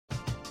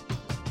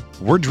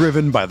We're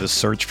driven by the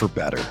search for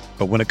better.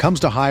 But when it comes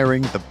to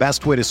hiring, the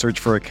best way to search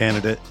for a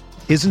candidate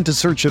isn't to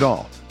search at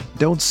all.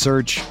 Don't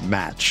search,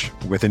 match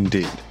with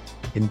Indeed.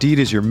 Indeed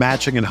is your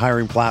matching and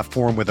hiring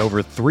platform with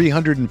over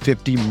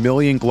 350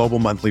 million global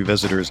monthly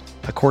visitors,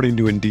 according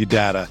to Indeed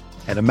data,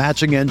 and a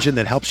matching engine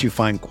that helps you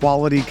find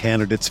quality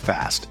candidates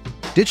fast.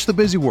 Ditch the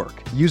busy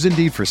work. Use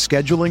Indeed for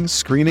scheduling,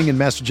 screening, and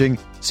messaging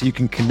so you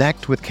can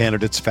connect with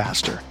candidates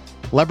faster.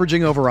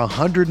 Leveraging over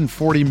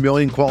 140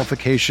 million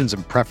qualifications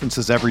and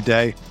preferences every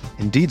day,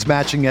 Indeed's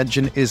matching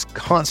engine is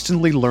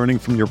constantly learning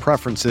from your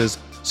preferences,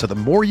 so the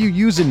more you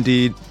use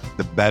Indeed,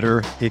 the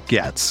better it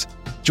gets.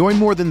 Join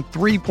more than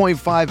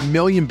 3.5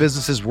 million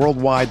businesses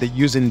worldwide that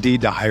use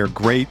Indeed to hire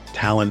great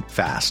talent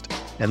fast.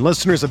 And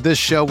listeners of this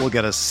show will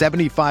get a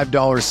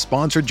 $75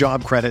 sponsored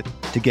job credit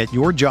to get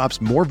your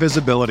jobs more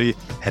visibility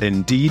at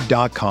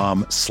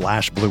Indeed.com/Blue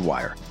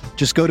Wire.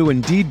 Just go to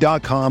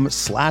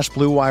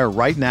Indeed.com/Blue Wire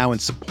right now and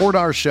support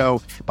our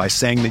show by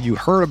saying that you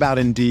heard about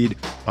Indeed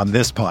on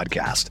this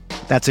podcast.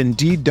 That's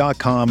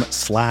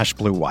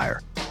Indeed.com/Blue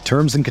Wire.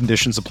 Terms and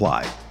conditions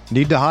apply.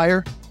 Need to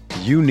hire?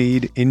 You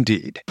need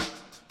Indeed.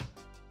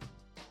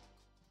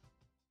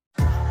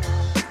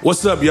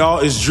 What's up, y'all?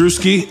 It's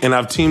Drewski, and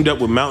I've teamed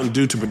up with Mountain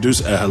Dew to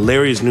produce a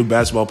hilarious new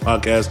basketball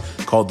podcast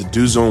called The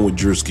Dew Zone with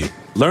Drewski.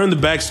 Learn the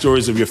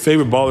backstories of your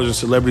favorite ballers and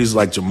celebrities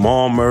like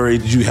Jamal Murray.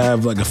 Did you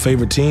have like a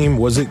favorite team?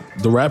 Was it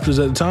the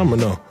Raptors at the time or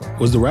no?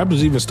 Was the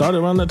Raptors even started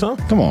around that time?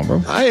 Come on,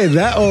 bro. I ain't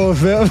that old,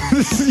 fam.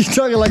 You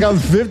talking like I'm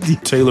 50.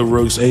 Taylor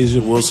Rooks, Asia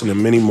Wilson,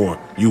 and many more.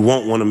 You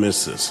won't want to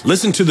miss this.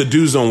 Listen to The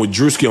Dew Zone with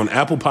Drewski on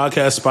Apple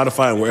Podcasts,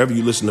 Spotify, and wherever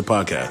you listen to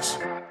podcasts.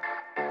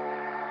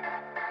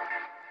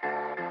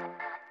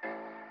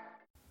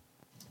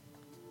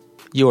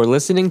 You are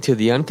listening to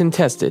The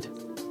Uncontested,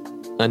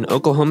 an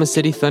Oklahoma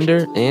City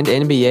Thunder and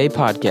NBA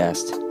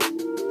podcast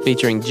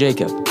featuring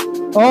Jacob.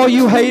 Oh,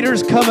 you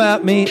haters, come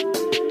at me.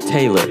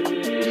 Taylor.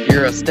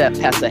 You're a step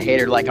past a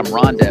hater like I'm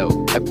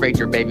Rondo. Upgrade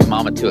your baby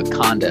mama to a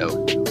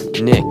condo.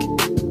 Nick.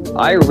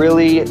 I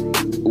really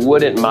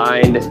wouldn't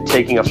mind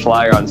taking a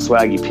flyer on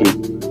Swaggy Pete.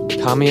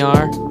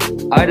 Kamiar.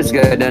 I just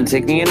got done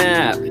taking a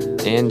nap.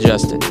 And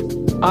Justin.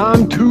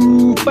 I'm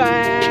too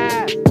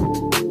fast.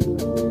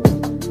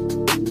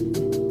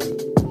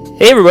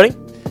 Hey everybody,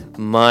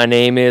 my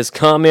name is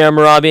Kamiar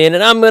Marabian,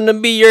 and I'm going to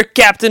be your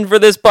captain for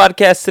this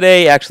podcast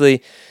today.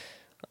 Actually,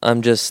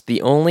 I'm just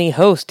the only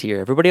host here.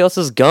 Everybody else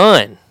is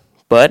gone.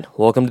 But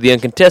welcome to The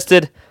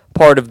Uncontested,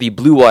 part of the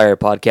Blue Wire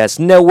Podcast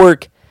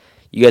Network.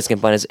 You guys can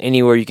find us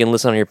anywhere you can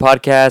listen on your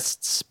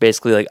podcasts,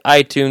 basically like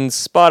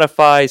iTunes,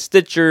 Spotify,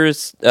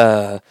 Stitchers,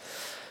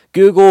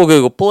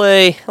 Google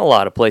Play, a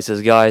lot of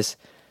places, guys.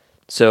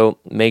 So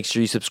make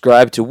sure you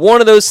subscribe to one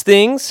of those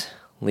things.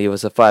 Leave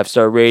us a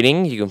 5-star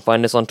rating. You can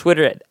find us on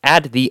Twitter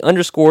at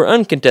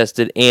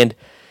 @the_uncontested and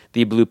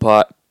the Blue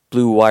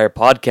Wire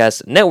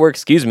Podcast Network,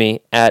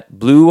 at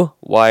Blue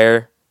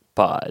Wire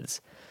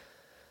Pods.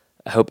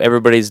 I hope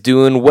everybody's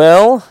doing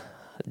well.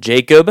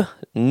 Jacob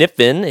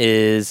Niffin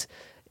is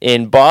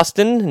in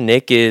Boston.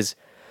 Nick is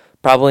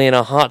probably in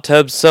a hot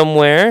tub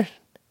somewhere.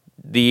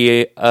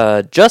 The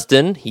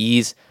Justin,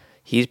 he's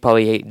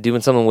probably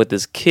doing something with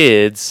his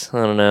kids. I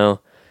don't know.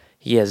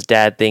 He has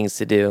dad things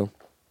to do.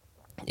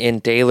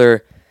 And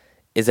Taylor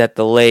is at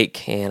the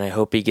lake, and I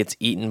hope he gets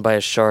eaten by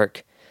a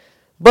shark.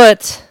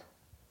 But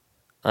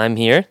I'm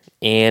here,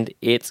 and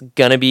it's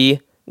gonna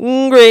be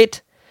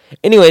great.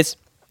 Anyways,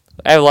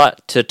 I have a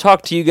lot to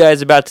talk to you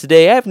guys about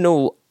today. I have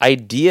no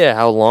idea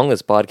how long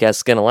this podcast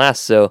is gonna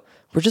last, so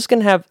we're just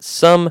gonna have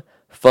some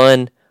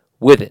fun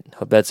with it.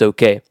 Hope that's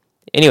okay.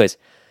 Anyways,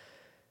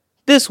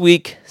 this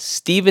week,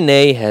 Stephen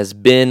A. has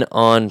been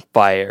on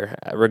fire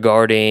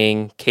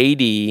regarding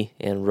KD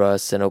and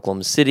Russ and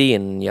Oklahoma City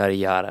and yada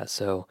yada.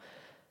 So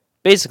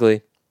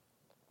basically,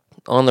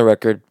 on the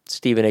record,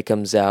 Stephen A.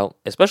 comes out,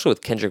 especially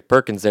with Kendrick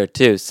Perkins there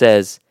too,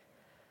 says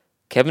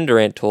Kevin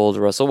Durant told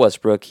Russell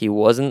Westbrook he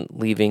wasn't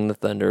leaving the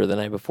Thunder the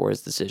night before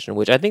his decision,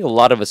 which I think a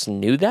lot of us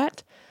knew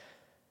that.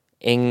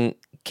 And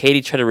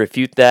KD tried to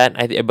refute that,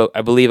 I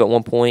believe, at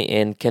one point,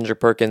 and Kendrick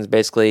Perkins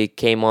basically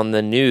came on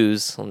the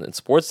news on the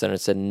SportsCenter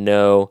and said,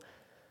 no,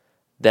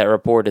 that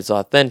report is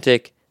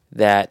authentic,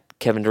 that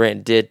Kevin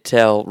Durant did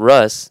tell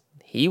Russ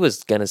he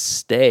was going to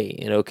stay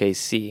in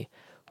OKC,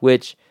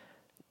 which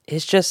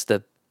is just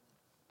one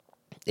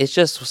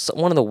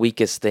of the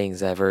weakest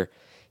things ever,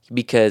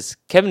 because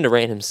Kevin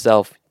Durant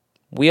himself,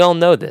 we all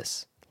know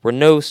this. We're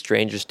no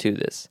strangers to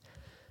this.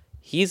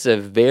 He's a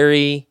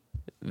very,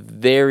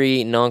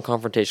 very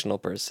non-confrontational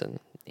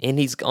person, and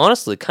he's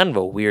honestly kind of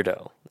a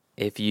weirdo.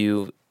 If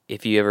you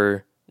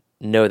ever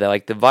know that,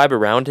 like, the vibe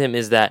around him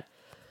is that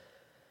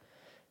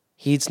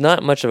he's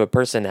not much of a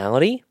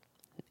personality,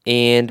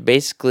 and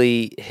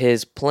basically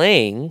his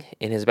playing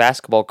in his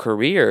basketball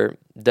career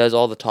does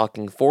all the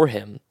talking for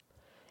him,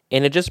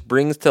 and it just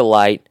brings to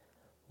light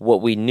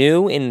what we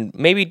knew and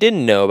maybe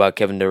didn't know about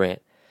Kevin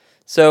Durant.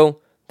 So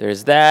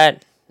there's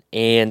that,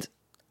 and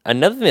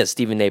another thing that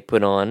Stephen A.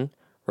 put on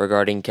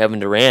regarding Kevin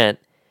Durant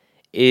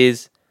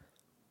is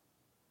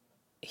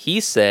he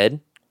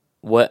said,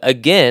 what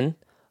again,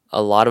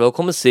 a lot of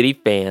Oklahoma City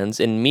fans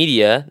and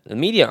the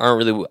media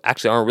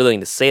aren't willing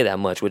to say that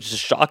much, which is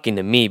shocking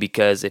to me,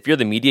 because if you're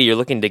the media, you're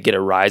looking to get a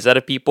rise out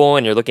of people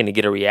and you're looking to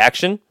get a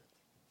reaction.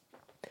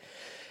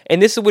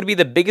 And this would be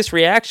the biggest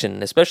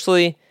reaction,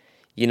 especially,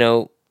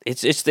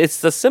 it's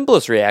the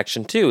simplest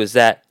reaction too, is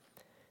that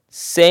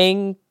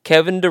saying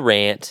Kevin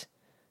Durant,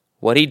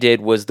 what he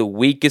did was the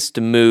weakest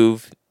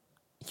move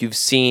you've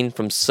seen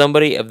from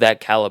somebody of that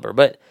caliber.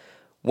 But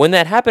when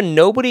that happened,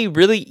 nobody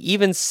really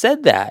even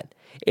said that.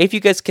 If you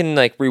guys can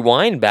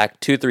rewind back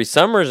 2-3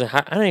 summers,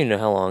 I don't even know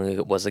how long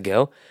it was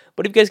ago,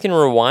 but if you guys can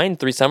rewind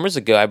 3 summers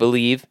ago, I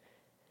believe,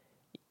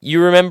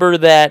 you remember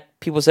that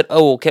people said,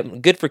 oh, well,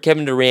 good for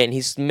Kevin Durant,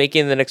 he's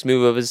making the next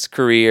move of his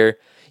career.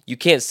 You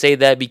can't say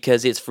that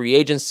because it's free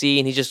agency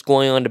and he's just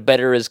going on to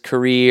better his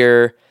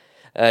career.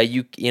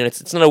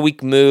 It's not a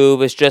weak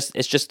move. It's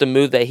just a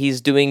move that he's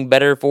doing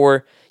better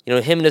for him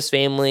and his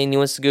family, and he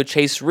wants to go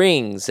chase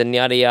rings and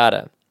yada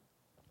yada.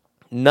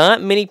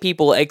 Not many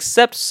people,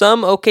 except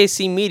some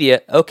OKC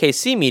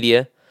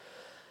media,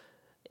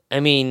 I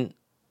mean,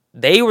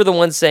 they were the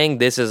ones saying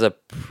this is a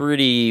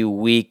pretty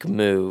weak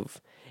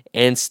move.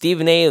 And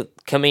Stephen A.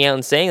 coming out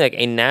and saying,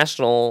 a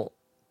national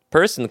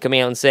person coming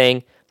out and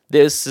saying,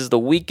 this is the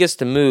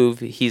weakest move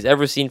he's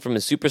ever seen from a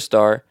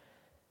superstar.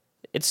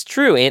 It's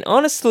true. And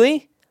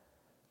honestly,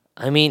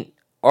 I mean,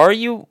 are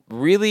you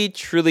really,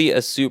 truly a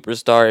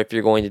superstar if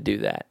you're going to do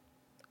that?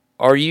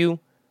 Are you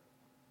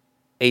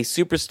a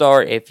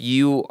superstar if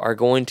you are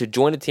going to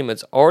join a team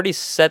that's already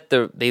set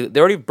they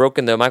already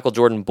broken the Michael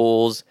Jordan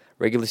Bulls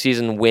regular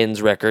season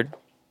wins record?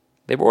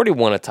 They've already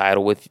won a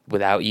title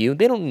without you.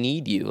 They don't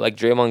need you. Like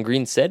Draymond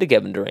Green said to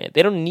Kevin Durant,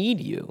 they don't need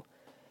you.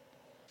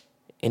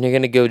 And you're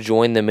going to go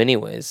join them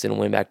anyways and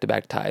win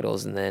back-to-back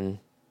titles. And then,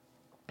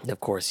 of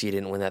course, you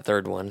didn't win that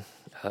third one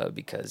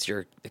because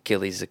your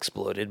Achilles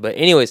exploded. But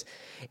anyways,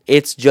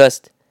 it's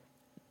just,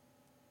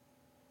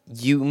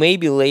 you may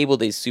be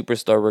labeled a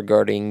superstar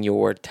regarding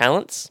your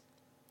talents,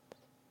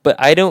 but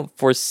I don't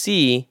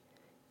foresee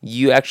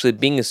you actually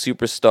being a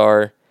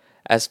superstar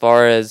as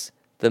far as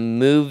the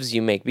moves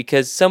you make,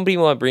 because somebody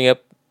want to bring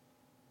up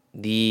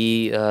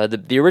the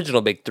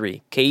original big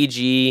three: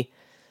 KG,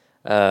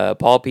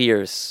 Paul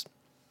Pierce,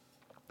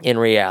 and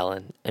Ray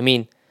Allen. I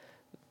mean,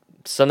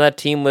 some of that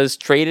team was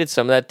traded,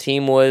 some of that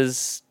team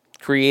was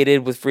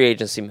created with free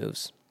agency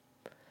moves.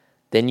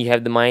 Then you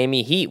have the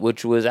Miami Heat,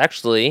 which was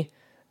actually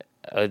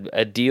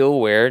a deal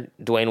where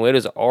Dwayne Wade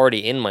was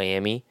already in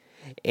Miami,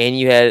 and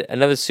you had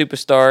another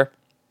superstar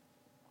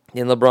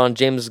in LeBron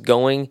James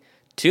going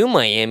to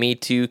Miami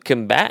to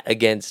combat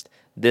against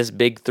this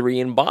big three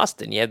in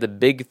Boston. You have the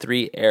big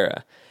three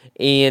era.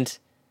 And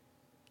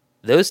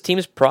those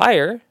teams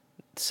prior,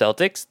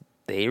 Celtics,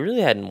 they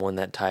really hadn't won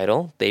that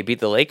title. They beat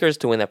the Lakers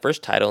to win that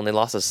first title, and they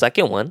lost the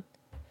second one.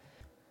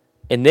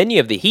 And then you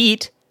have the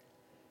Heat,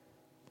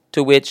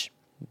 to which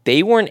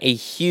they weren't a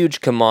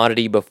huge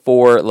commodity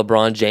before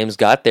LeBron James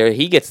got there.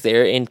 He gets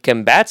there and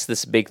combats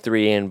this big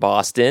three in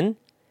Boston.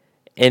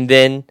 And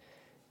then,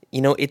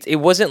 it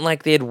wasn't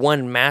like they had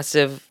won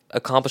massive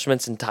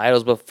accomplishments and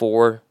titles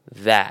before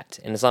that.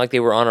 And it's not like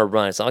they were on a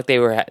run. It's not like they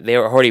were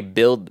already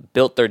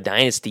built their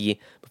dynasty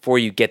before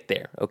you get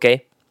there,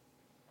 okay?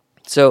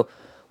 So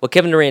what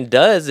Kevin Durant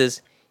does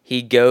is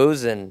he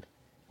goes and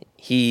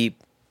he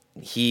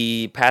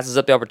passes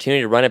up the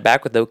opportunity to run it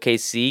back with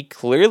OKC,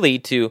 clearly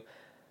to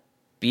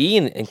be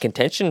in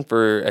contention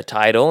for a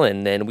title.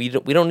 And then we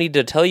don't need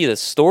to tell you the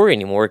story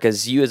anymore,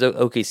 because you as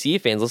OKC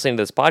fans listening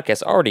to this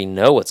podcast already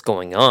know what's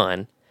going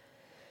on.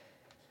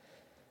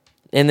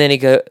 And then he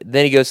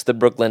goes to the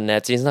Brooklyn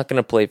Nets. He's not going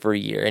to play for a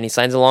year, and he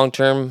signs a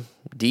long-term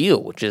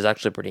deal, which is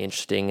actually pretty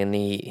interesting. And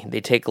they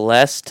take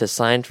less to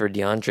sign for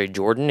DeAndre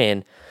Jordan.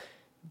 And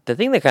the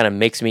thing that kind of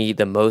makes me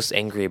the most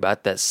angry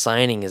about that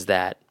signing is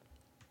that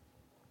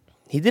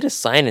he did a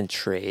sign and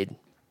trade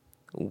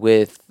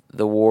with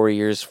the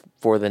Warriors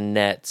for the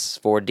Nets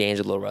for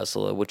D'Angelo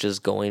Russell, which is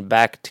going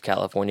back to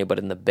California, but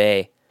in the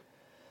Bay.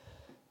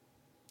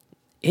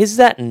 Is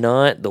that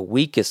not the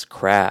weakest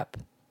crap?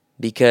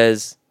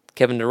 Because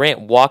Kevin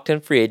Durant walked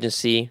in free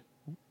agency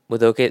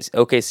with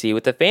OKC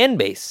with a fan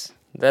base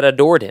that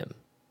adored him.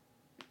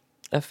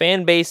 A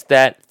fan base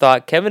that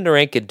thought Kevin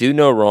Durant could do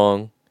no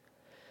wrong,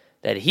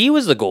 that he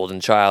was the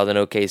golden child in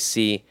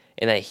OKC,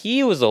 and that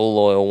he was the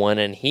loyal one,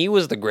 and he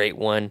was the great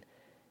one,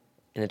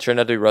 and it turned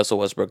out to be Russell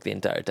Westbrook the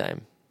entire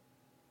time.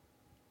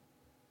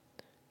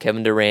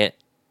 Kevin Durant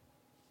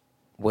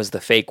was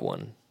the fake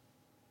one.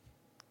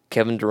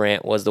 Kevin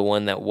Durant was the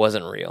one that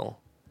wasn't real.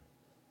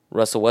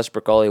 Russell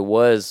Westbrook, all he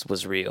was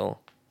real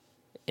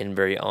and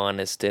very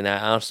honest. And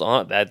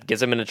that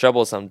gets him into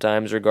trouble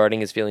sometimes regarding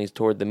his feelings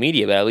toward the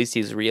media, but at least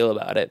he's real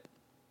about it.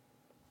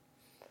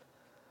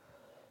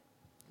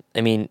 I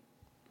mean,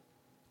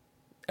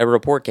 a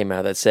report came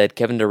out that said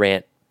Kevin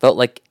Durant felt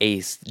like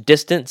a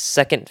distant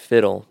second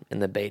fiddle in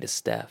the Bay to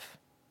Steph.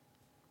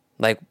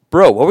 Like,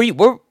 bro,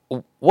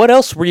 what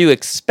else were you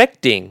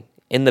expecting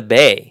in the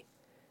Bay?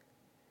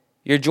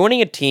 You're joining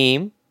a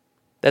team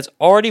that's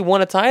already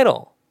won a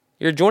title.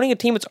 You're joining a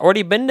team that's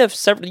already been to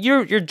several.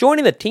 You're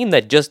joining the team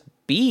that just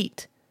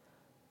beat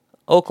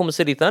Oklahoma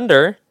City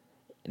Thunder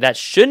that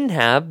shouldn't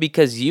have,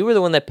 because you were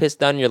the one that pissed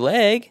down your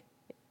leg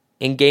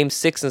in Game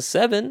 6 and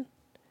 7.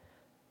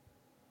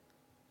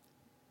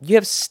 You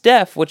have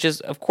Steph, which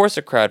is, of course,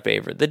 a crowd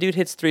favorite. The dude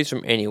hits threes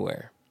from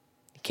anywhere.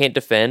 He can't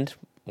defend,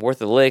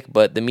 worth a lick,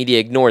 but the media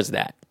ignores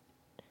that.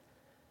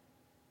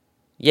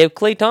 You have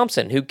Klay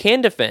Thompson, who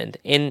can defend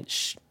and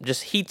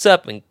just heats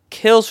up and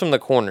kills from the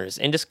corners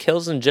and just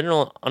kills in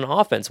general on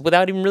offense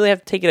without even really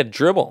having to take it a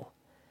dribble.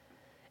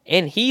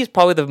 And he's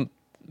probably the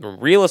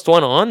realest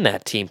one on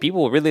that team.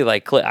 People really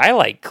like Klay. I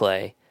like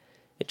Klay.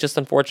 It's just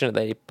unfortunate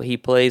that he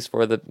plays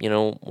for the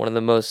one of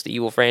the most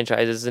evil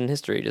franchises in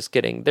history. Just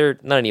kidding. They're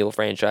not an evil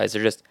franchise.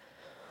 They're just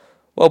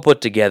well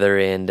put together,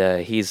 and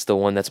he's the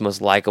one that's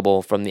most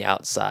likable from the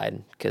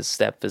outside, because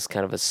Steph is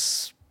kind of a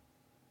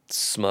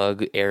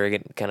smug,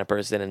 arrogant kind of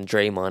person, and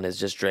Draymond is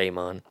just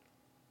Draymond.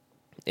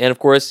 And of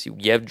course,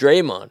 you have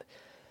Draymond,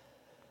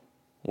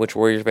 which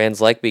Warriors fans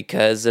like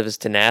because of his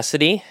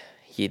tenacity.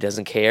 He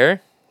doesn't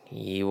care.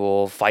 He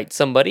will fight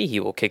somebody. He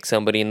will kick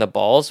somebody in the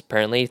balls,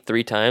 apparently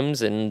 3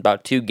 times in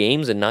about 2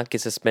 games, and not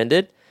get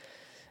suspended.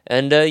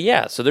 And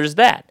so there's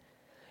that.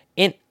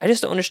 And I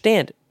just don't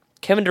understand.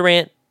 Kevin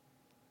Durant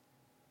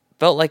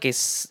felt like a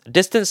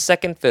distant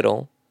second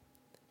fiddle,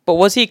 but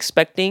was he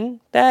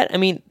expecting that? I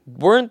mean,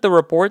 weren't the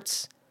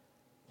reports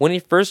when he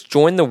first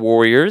joined the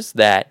Warriors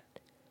that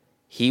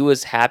he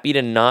was happy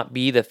to not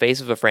be the face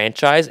of a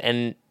franchise,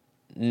 and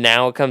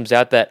now it comes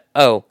out that,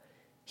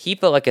 he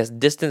felt like a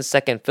distant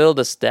second fiddle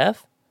to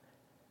Steph?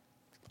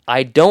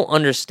 I don't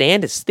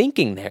understand his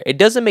thinking there. It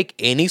doesn't make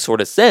any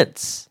sort of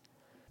sense.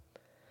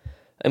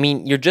 I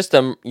mean,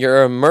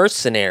 you're a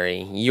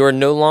mercenary. You're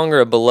no longer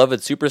a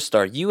beloved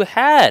superstar. You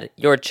had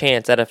your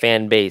chance at a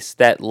fan base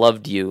that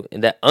loved you,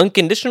 and that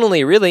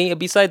unconditionally, really,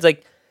 besides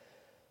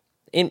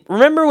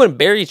remember when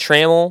Barry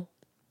Trammell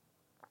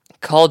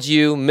called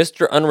you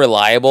Mr.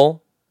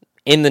 Unreliable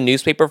in the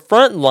newspaper?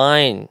 Front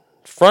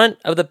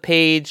of the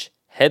page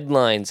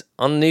headlines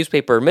on the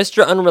newspaper,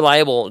 Mr.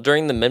 Unreliable,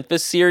 during the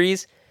Memphis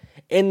series.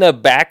 In the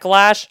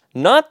backlash,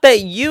 not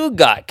that you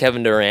got,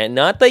 Kevin Durant,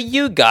 not that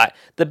you got,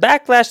 the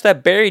backlash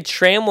that Barry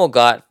Trammell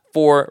got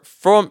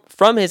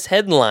from his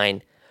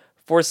headline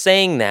for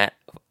saying that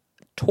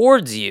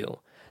towards you,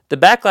 the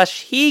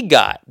backlash he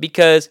got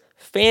because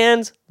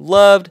fans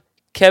loved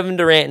Kevin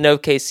Durant and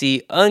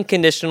OKC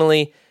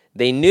unconditionally.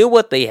 They knew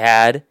what they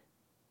had,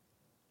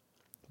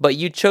 but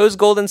you chose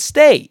Golden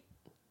State.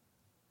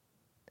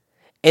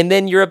 And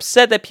then you're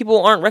upset that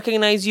people aren't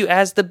recognize you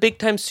as the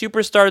big-time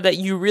superstar that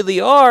you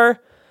really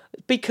are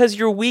because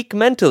you're weak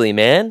mentally,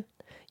 man.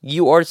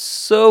 You are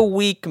so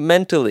weak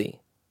mentally.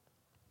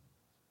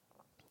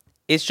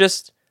 It's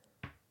just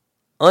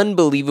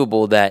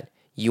unbelievable that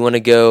you want to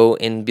go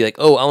and be like,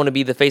 I want to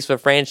be the face of a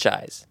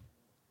franchise.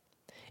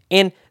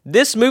 And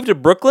this move to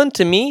Brooklyn,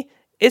 to me,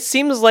 it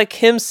seems like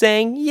him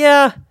saying,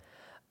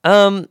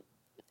 I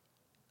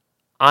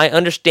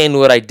understand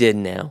what I did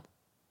now.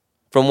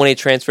 From when he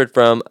transferred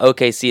from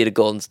OKC to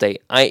Golden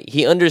State.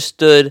 He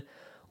understood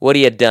what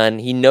he had done.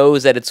 He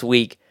knows that it's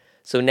weak.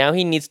 So now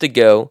he needs to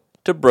go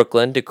to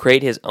Brooklyn to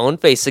create his own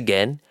face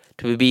again,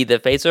 to be the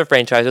face of a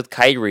franchise with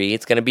Kyrie.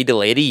 It's going to be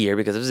delayed a year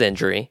because of his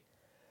injury.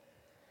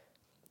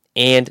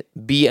 And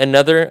be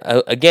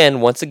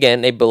once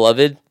again, a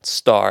beloved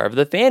star of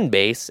the fan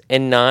base,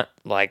 and not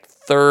like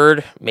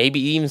third, maybe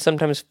even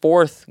sometimes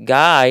fourth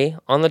guy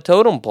on the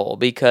totem pole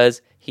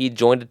because he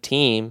joined a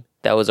team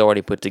that was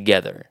already put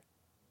together.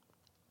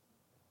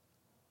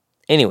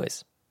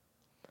 Anyways,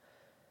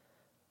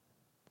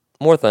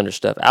 more Thunder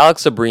stuff.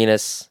 Alex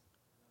Abrines,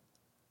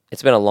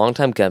 it's been a long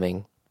time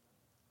coming.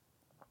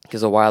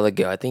 Because a while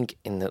ago, I think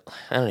I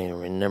don't even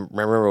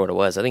remember what it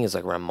was. I think it's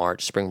like around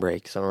March, spring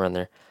break, somewhere around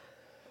there.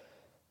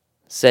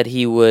 Said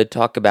he would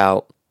talk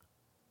about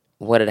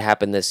what had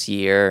happened this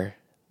year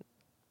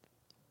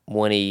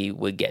when he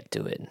would get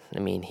to it. I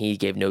mean, he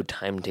gave no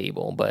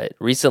timetable, but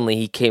recently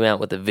he came out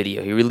with a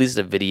video. He released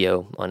a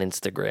video on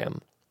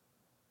Instagram.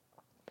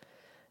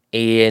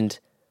 And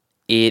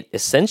it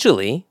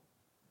essentially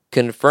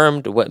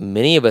confirmed what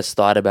many of us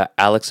thought about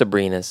Alex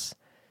Abrines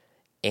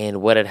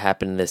and what had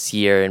happened this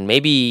year. And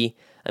maybe,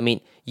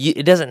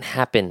 it doesn't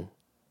happen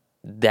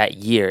that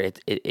year.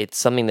 It's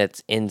something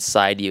that's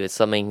inside you. It's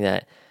something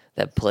that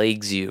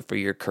plagues you for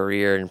your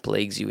career and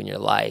plagues you in your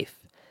life.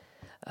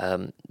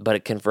 But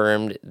it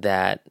confirmed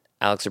that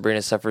Alex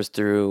Abrines suffers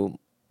through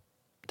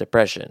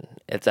depression.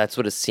 That's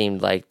what it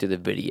seemed like through the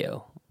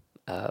video.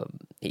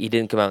 He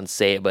didn't come out and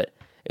say it, but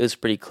it was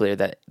pretty clear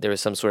that there was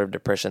some sort of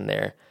depression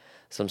there,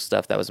 some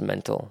stuff that was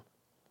mental.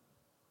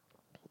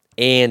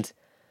 And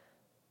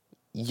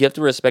you have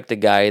to respect a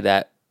guy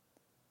that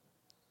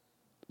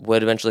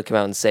would eventually come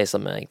out and say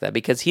something like that,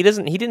 because he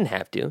didn't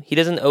have to. He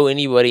doesn't owe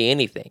anybody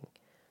anything.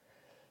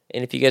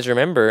 And if you guys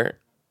remember,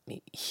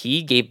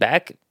 he gave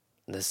back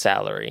the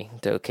salary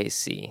to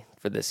OKC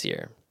for this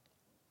year.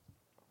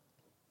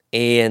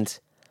 And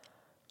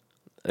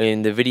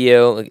in the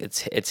video,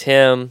 it's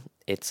him.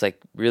 It's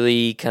like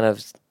really kind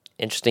of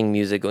interesting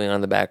music going on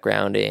in the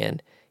background,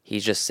 and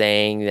he's just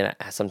saying that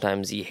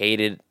sometimes he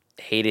hated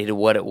hated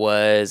what it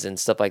was and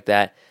stuff like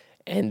that.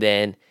 And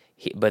then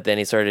he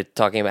started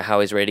talking about how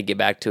he's ready to get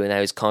back to it, and how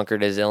he's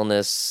conquered his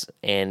illness,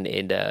 and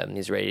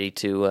he's ready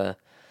to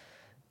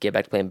get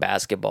back to playing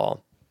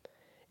basketball.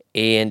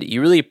 And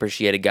you really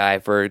appreciate a guy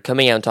for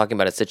coming out and talking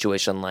about a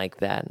situation like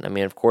that. I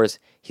mean, of course,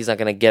 he's not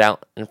going to get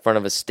out in front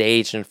of a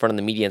stage, in front of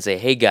the media, and say,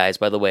 hey guys,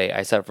 by the way,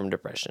 I suffer from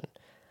depression.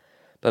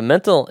 But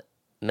mental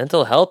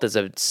health is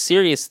a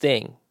serious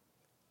thing.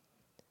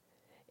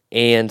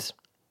 And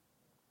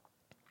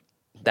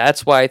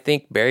that's why I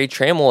think Barry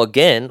Trammell,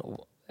 again,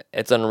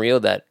 it's unreal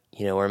that,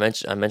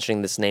 I'm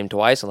mentioning this name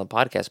twice on the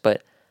podcast,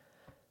 but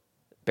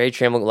Barry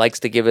Trammell likes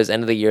to give his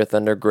end of the year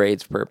Thunder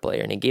grades per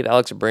player, and he gave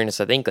Alex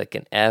Abrines, I think, like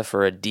an F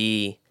or a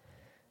D,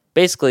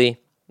 basically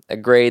a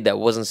grade that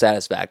wasn't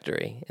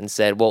satisfactory, and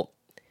said, well,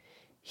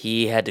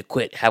 he had to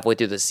quit halfway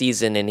through the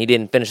season, and he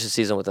didn't finish the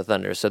season with the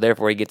Thunder, so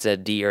therefore he gets a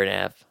D or an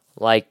F.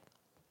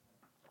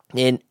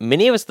 And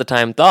many of us at the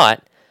time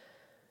thought,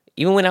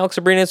 even when Alex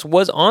Abrines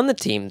was on the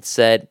team,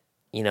 said,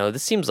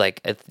 this seems like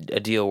a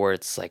deal where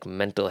it's like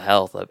mental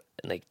health,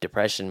 like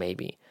depression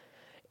maybe.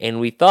 And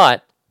we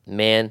thought,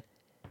 man,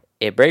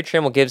 if Barry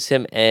Trammell gives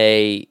him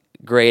a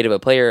grade of a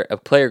player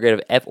grade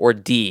of F or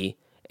D,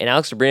 and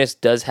Alex Abrines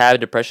does have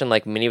depression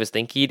like many of us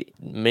think he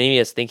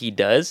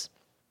does,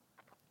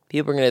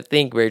 people are going to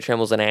think Barry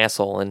Trammell's an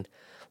asshole, and,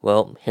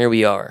 well, here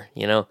we are,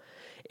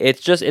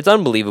 It's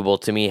unbelievable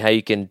to me how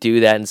you can do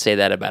that and say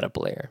that about a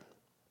player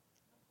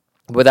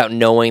without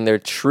knowing their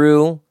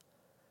true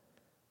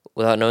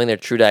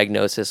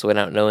diagnosis,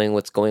 without knowing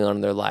what's going on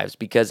in their lives.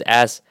 Because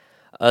as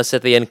us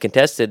at the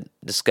Uncontested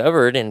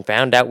discovered and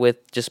found out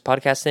with just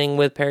podcasting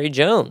with Perry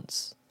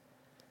Jones,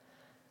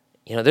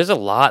 there's a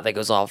lot that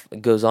goes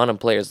on in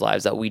players'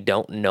 lives that we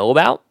don't know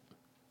about,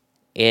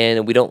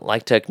 and we don't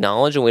like to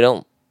acknowledge, and we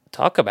don't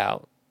talk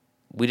about.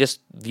 We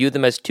just view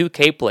them as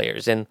 2K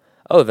players, and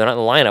they're not in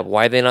the lineup.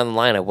 Why are they not in the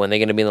lineup? When are they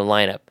going to be in the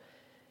lineup?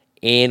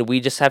 And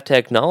we just have to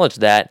acknowledge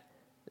that,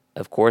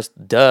 of course,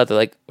 they're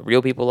like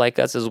real people like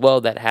us as well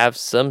that have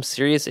some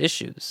serious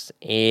issues.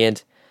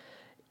 And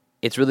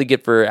it's really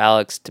good for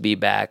Alex to be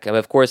back. I mean,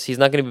 of course, he's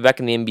not going to be back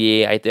in the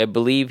NBA. I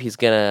believe he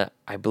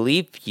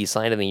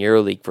signed in the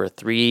EuroLeague for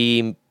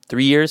three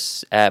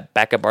years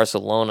back at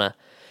Barcelona.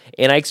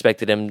 And I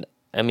expected him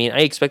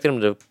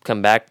to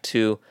come back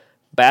to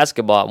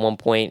basketball at one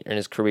point in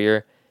his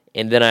career.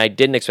 And then I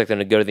didn't expect him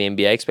to go to the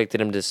NBA. I expected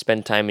him to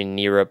spend time in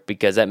Europe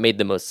because that made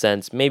the most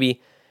sense.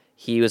 Maybe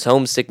he was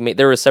homesick.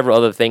 There were several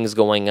other things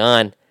going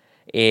on,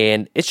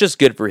 and it's just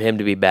good for him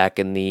to be back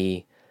in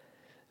the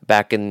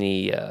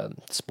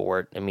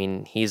sport. I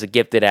mean, he's a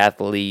gifted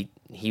athlete.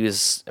 He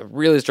was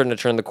really starting to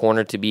turn the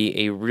corner to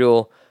be a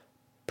real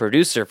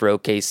producer for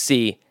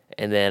OKC,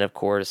 and then of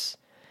course,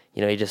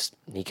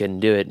 he couldn't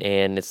do it,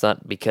 and it's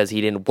not because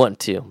he didn't want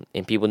to,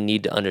 and people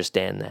need to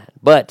understand that.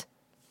 But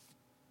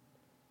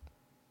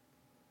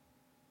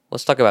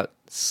let's talk about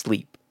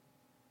sleep.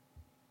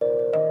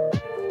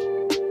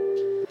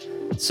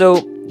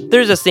 So,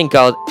 there's this thing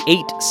called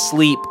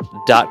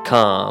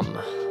 8sleep.com.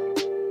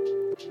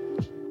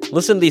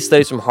 Listen to these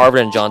studies from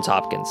Harvard and Johns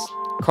Hopkins.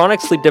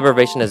 Chronic sleep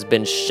deprivation has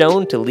been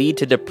shown to lead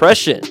to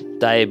depression,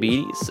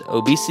 diabetes,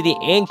 obesity,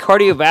 and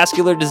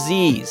cardiovascular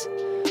disease.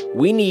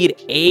 We need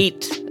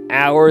 8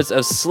 hours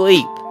of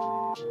sleep.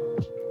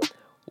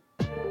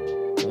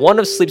 One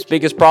of sleep's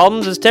biggest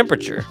problems is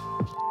temperature.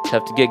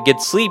 Tough to get good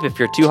sleep if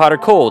you're too hot or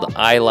cold.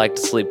 I like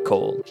to sleep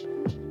cold.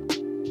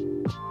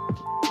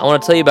 I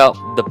want to tell you about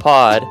the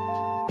Pod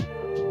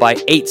by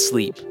 8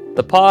 Sleep.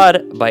 The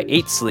Pod by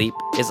 8 Sleep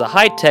is a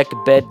high-tech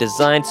bed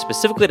designed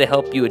specifically to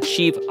help you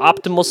achieve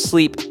optimal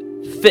sleep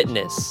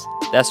fitness.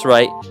 That's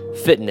right,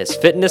 fitness.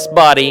 Fitness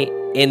body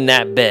in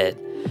that bed.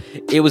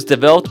 It was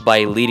developed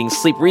by leading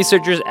sleep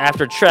researchers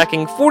after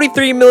tracking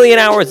 43 million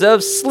hours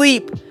of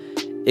sleep.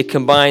 It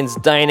combines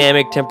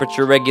dynamic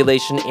temperature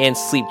regulation and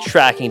sleep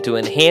tracking to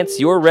enhance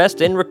your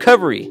rest and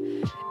recovery.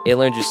 It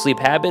learns your sleep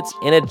habits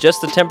and adjusts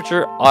the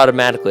temperature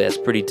automatically. That's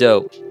pretty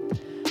dope.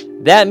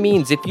 That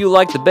means if you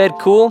like the bed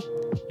cool,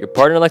 your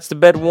partner likes the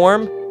bed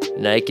warm,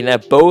 now you can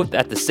have both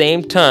at the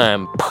same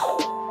time.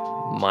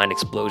 Mind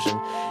explosion.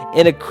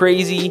 In a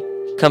crazy,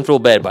 comfortable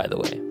bed, by the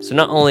way. So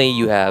not only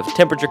you have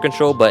temperature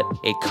control, but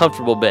a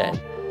comfortable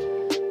bed.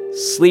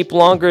 Sleep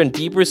longer and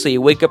deeper so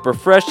you wake up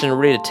refreshed and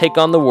ready to take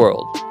on the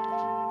world.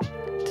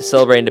 To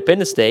celebrate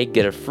Independence Day,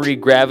 get a free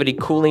gravity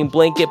cooling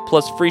blanket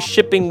plus free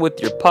shipping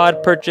with your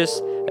pod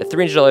purchase. A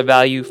 $300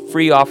 value.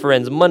 Free offer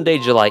ends Monday,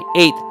 July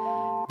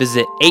 8th.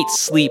 Visit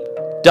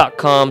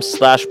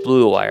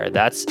 8sleep.com/bluewire.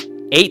 That's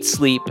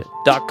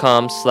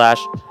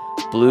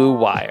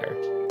 8sleep.com/bluewire.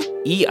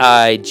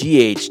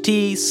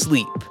 EIGHT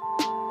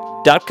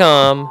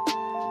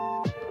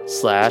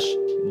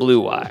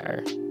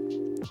sleep.com/bluewire.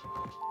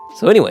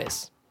 So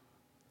anyways,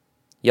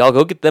 y'all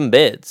go get them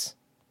beds.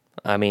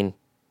 I mean,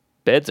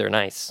 beds are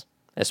nice,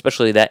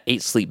 especially that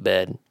 8 Sleep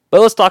bed.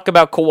 But let's talk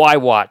about Kawhi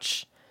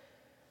Watch.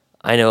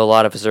 I know a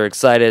lot of us are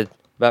excited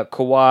about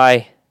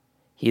Kawhi.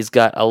 He's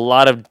got a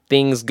lot of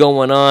things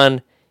going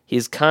on.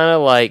 He's kind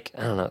of like,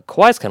 I don't know,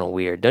 Kawhi's kind of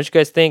weird, don't you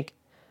guys think?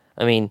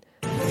 I mean,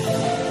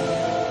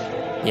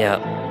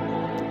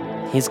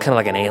 Yeah, he's kind of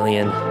like an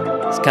alien.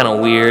 It's kind of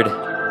weird.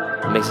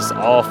 It makes us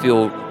all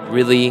feel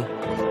really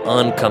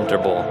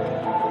uncomfortable.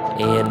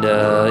 And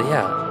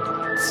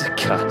yeah,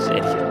 gosh,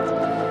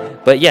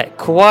 idiot. But yeah,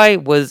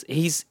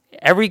 Kawhi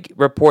every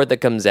report that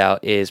comes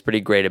out is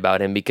pretty great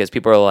about him because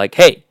people are like,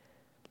 hey,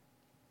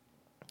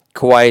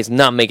 Kawhi is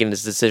not making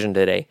this decision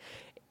today.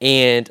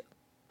 And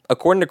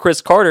according to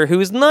Chris Carter, who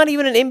is not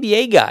even an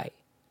NBA guy,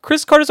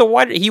 Chris Carter's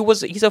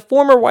he's a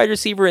former wide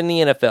receiver in the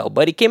NFL,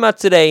 but he came out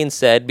today and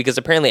said, because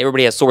apparently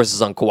everybody has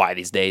sources on Kawhi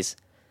these days,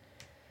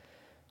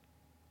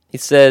 he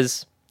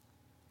says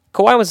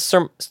Kawhi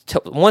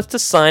wants to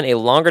sign a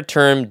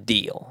longer-term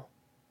deal,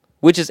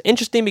 which is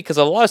interesting because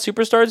a lot of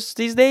superstars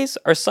these days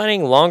are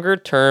signing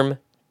longer-term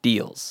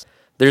deals.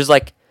 There's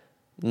like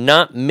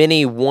not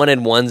many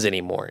one-and-ones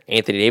anymore.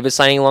 Anthony Davis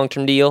signing a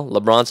long-term deal,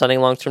 LeBron signing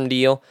a long-term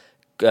deal,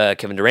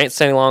 Kevin Durant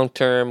signing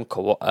long-term,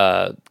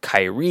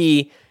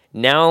 Kyrie.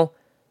 Now,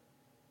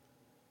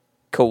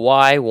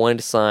 Kawhi wanted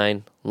to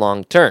sign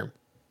long-term.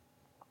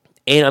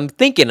 And I'm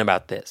thinking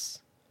about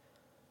this.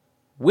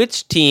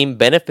 Which team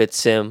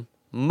benefits him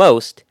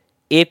most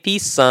if he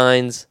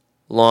signs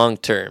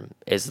long-term?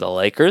 Is it the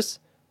Lakers,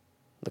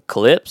 the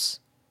Clips,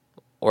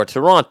 or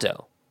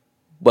Toronto?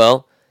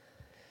 Well,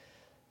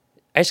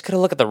 I just gotta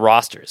look at the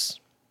rosters.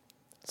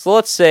 So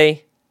let's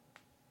say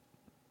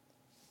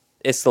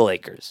it's the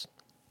Lakers.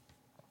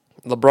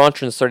 LeBron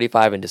turns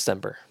 35 in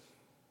December.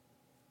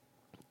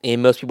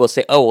 And most people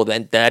say, oh, well,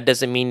 then that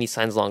doesn't mean he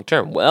signs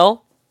long-term.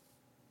 Well,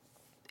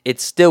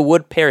 it still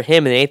would pair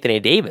him and Anthony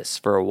Davis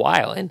for a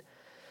while. And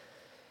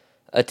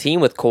a team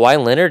with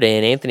Kawhi Leonard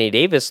and Anthony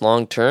Davis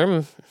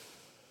long-term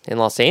in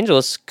Los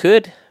Angeles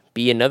could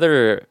be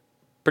another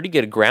pretty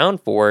good ground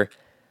for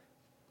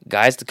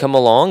guys to come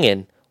along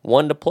and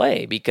one to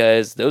play,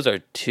 because those are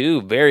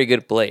two very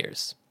good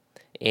players.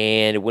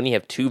 And when you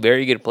have two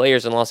very good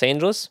players in Los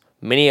Angeles,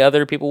 many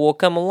other people will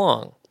come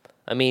along.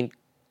 I mean,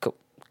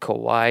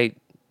 Kawhi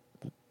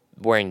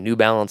wearing New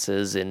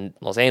Balances in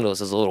Los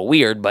Angeles is a little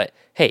weird, but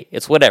hey,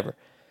 it's whatever.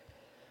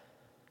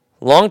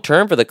 Long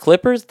term for the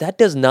Clippers, that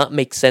does not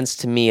make sense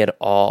to me at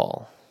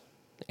all.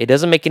 It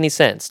doesn't make any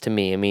sense to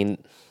me. I mean,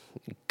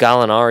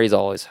 Gallinari's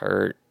always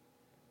hurt.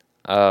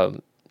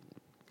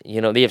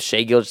 They have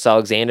Shai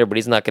Gilgeous-Alexander, but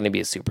he's not going to be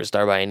a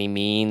superstar by any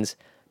means.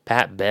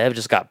 Pat Bev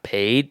just got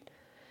paid.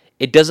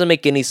 It doesn't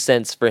make any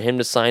sense for him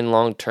to sign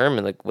long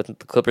term with the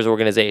Clippers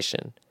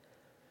organization.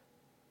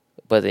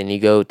 But then you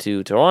go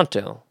to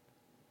Toronto.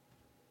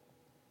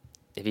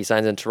 If he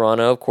signs in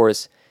Toronto, of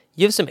course,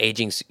 you have some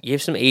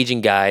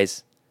aging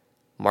guys,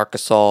 Marc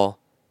Gasol,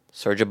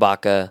 Serge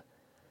Ibaka,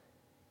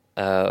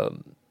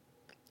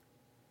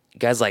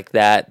 guys like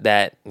that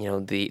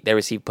they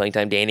receive playing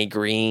time. Danny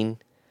Green,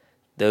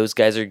 those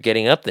guys are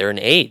getting up there in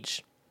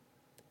age.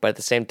 But at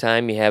the same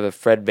time, you have a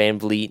Fred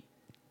VanVleet,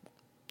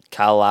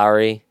 Kyle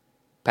Lowry,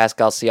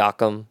 Pascal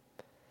Siakam,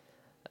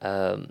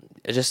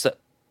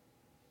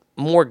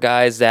 more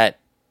guys that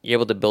you're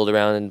able to build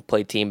around and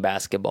play team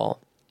basketball.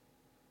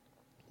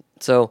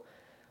 So,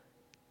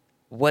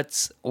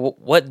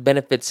 what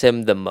benefits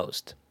him the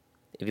most?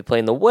 If you play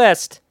in the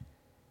West,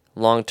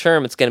 long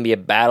term, it's going to be a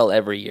battle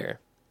every year.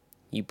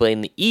 You play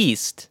in the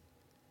East,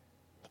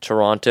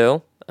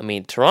 Toronto's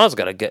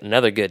got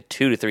another good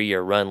 2 to 3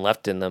 year run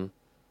left in them.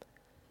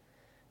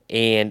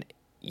 And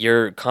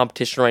your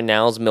competition right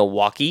now is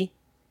Milwaukee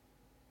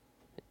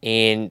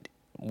and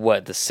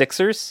the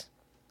Sixers.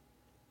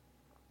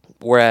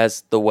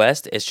 Whereas the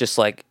West is just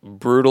like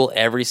brutal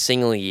every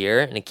single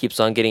year, and it keeps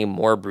on getting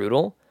more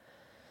brutal.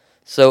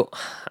 So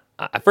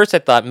at first I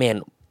thought,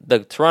 man, the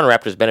Toronto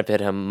Raptors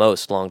benefit him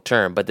most long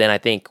term. But then I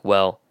think,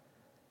 well,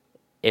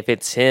 if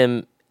it's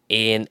him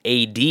and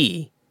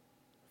AD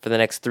for the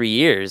next 3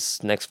 years,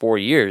 next 4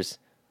 years,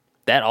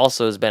 that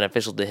also is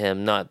beneficial to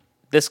him, not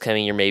this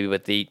coming year maybe,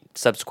 but the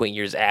subsequent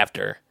years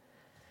after.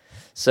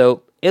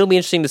 So it'll be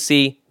interesting to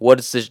see what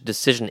his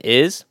decision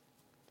is.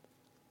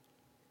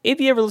 If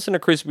you ever listen to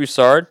Chris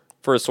Broussard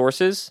for his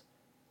sources,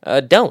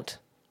 don't.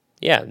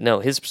 Yeah,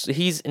 no,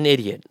 he's an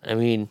idiot. I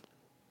mean,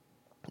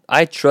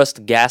 I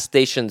trust gas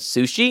station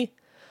sushi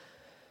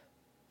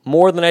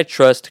more than I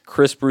trust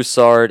Chris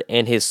Broussard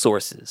and his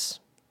sources.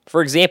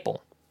 For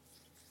example,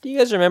 do you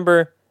guys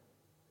remember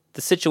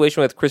the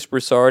situation with Chris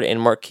Broussard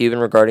and Mark Cuban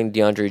regarding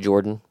DeAndre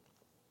Jordan?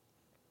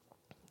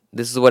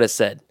 This is what it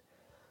said.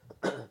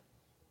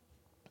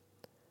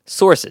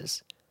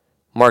 Sources.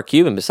 Mark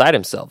Cuban beside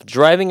himself,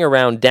 driving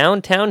around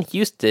downtown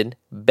Houston,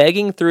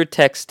 begging through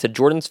text to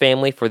Jordan's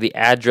family for the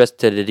address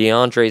to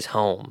DeAndre's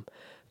home.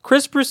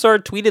 Chris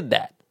Broussard tweeted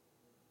that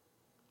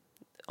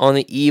on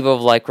the eve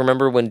of,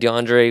 remember when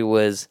DeAndre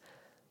was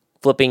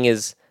flipping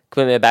his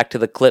commitment back to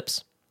the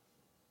Clips?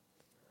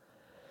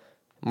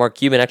 Mark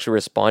Cuban actually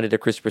responded to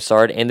Chris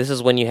Broussard, and this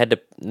is when you had to,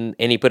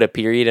 and he put a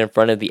period in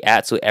front of the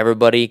 @ so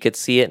everybody could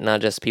see it, not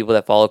just people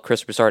that follow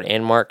Chris Broussard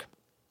and Mark.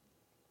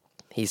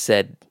 He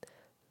said,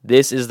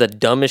 "This is the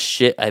dumbest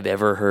shit I've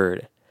ever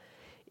heard.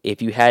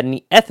 If you had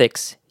any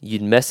ethics,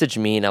 you'd message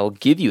me and I will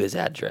give you his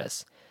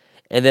address."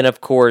 And then,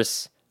 of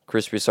course,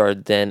 Chris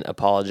Broussard then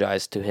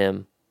apologized to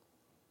him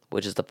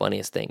which is the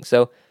funniest thing.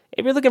 So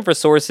if you're looking for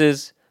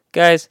sources,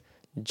 guys,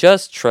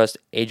 just trust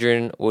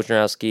Adrian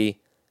Wojnarowski.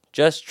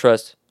 Just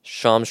trust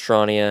Shams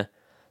Charania.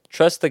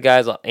 Trust the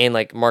guys and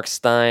like Mark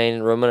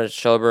Stein, Ramona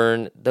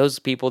Shelburne, those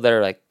people that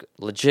are like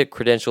legit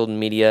credentialed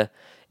media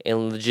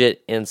and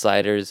legit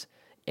insiders,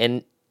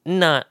 and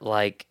not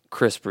like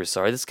Chris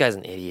Broussard. This guy's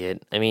an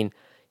idiot. I mean,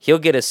 he'll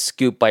get a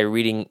scoop by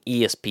reading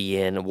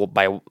ESPN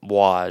by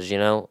Woj, you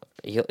know?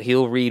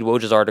 He'll read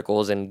Woj's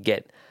articles and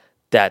get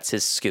that's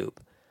his scoop.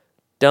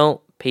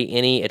 Don't pay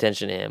any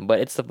attention to him, but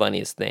it's the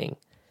funniest thing.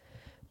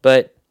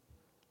 But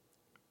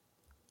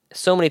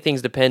so many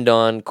things depend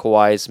on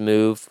Kawhi's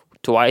move,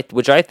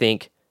 which I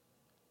think,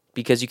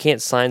 because you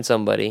can't sign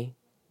somebody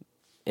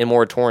in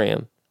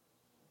moratorium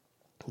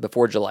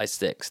before July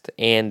 6th,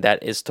 and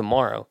that is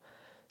tomorrow.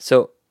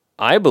 So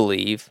I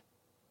believe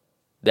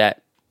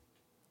that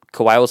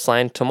Kawhi will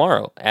sign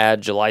tomorrow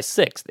at July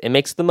 6th. It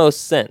makes the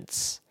most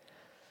sense.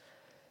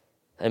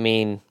 I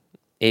mean,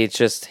 it's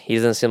just, he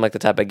doesn't seem like the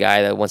type of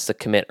guy that wants to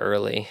commit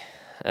early.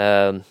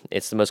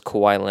 It's the most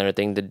Kawhi Leonard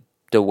thing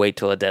to wait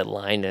till a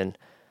deadline and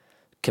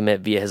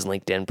commit via his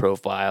LinkedIn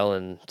profile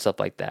and stuff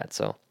like that.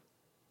 So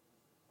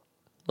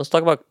let's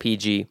talk about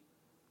PG,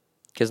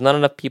 because not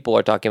enough people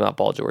are talking about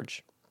Paul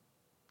George.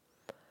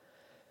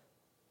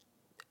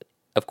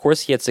 Of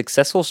course, he had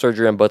successful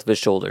surgery on both of his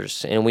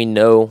shoulders, and we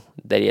know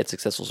that he had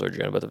successful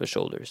surgery on both of his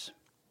shoulders.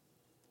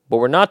 What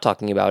we're not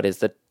talking about is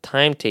the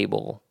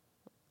timetable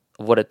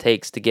of what it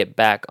takes to get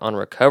back on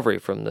recovery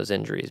from those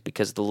injuries,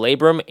 because the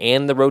labrum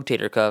and the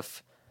rotator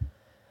cuff,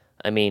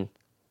 I mean,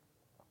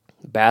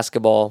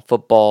 basketball,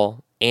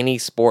 football, any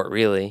sport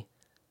really,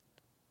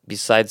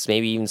 besides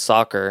maybe even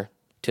soccer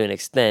to an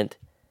extent,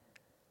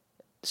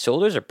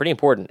 shoulders are pretty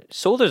important.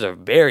 Shoulders are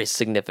very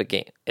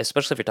significant,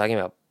 especially if you're talking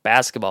about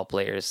basketball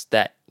players,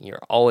 that you're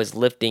always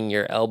lifting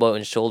your elbow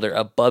and shoulder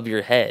above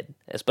your head,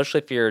 especially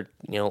if you're,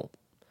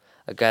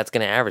 a guy that's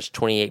going to average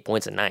 28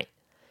 points a night.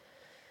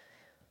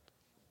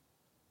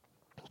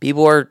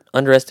 People are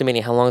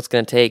underestimating how long it's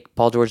going to take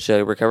Paul George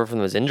to recover from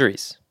those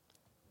injuries.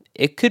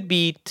 It could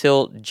be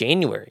till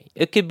January.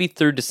 It could be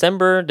through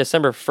December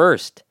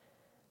 1st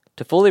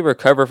to fully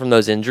recover from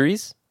those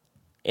injuries,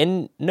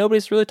 and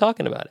nobody's really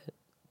talking about it.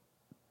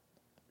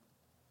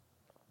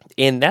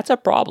 And that's a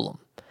problem.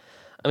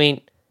 I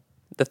mean,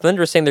 the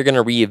Thunder are saying they're going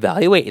to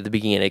reevaluate at the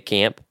beginning of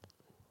camp,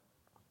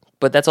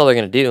 but that's all they're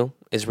going to do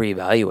is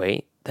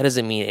reevaluate. That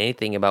doesn't mean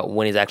anything about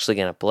when he's actually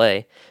going to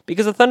play,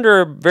 because the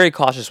Thunder are very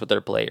cautious with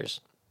their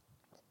players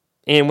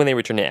and when they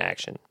return to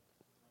action.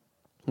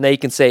 Now you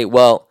can say,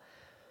 well,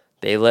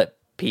 they let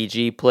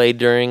PG play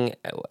during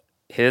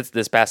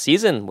this past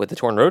season with a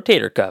torn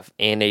rotator cuff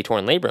and a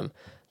torn labrum.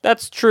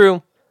 That's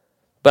true,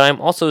 but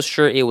I'm also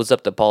sure it was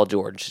up to Paul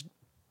George.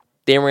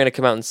 They were going to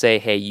come out and say,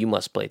 hey, you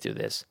must play through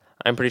this.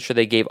 I'm pretty sure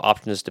they gave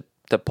options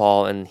to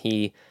Paul, and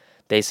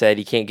they said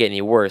he can't get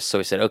any worse, so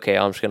he said, okay,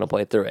 I'm just going to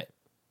play through it.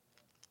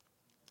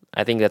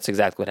 I think that's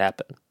exactly what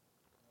happened.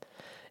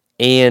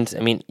 And,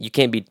 I mean, you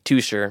can't be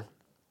too sure,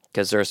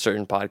 because there are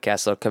certain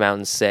podcasts that will come out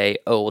and say,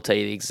 oh, we'll tell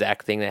you the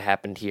exact thing that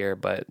happened here,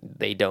 but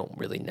they don't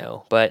really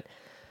know. But,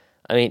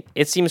 I mean,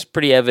 it seems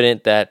pretty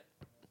evident that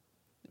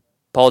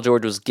Paul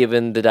George was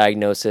given the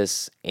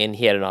diagnosis, and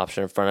he had an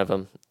option in front of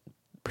him.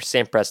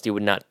 Sam Presti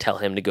would not tell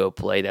him to go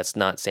play. That's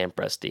not Sam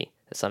Presti.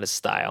 That's not his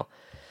style.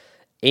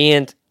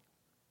 And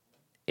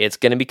it's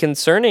going to be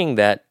concerning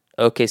that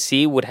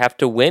OKC would have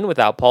to win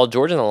without Paul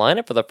George in the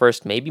lineup for the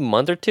first maybe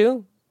month or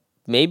two.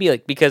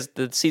 Maybe because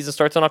the season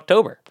starts in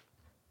October.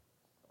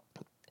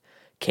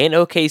 Can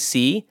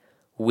OKC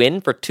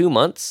win for 2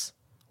 months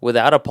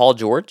without a Paul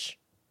George?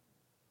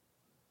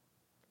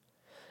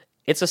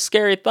 It's a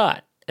scary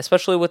thought,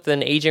 especially with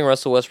an aging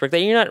Russell Westbrook that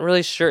you're not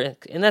really sure.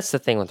 And that's the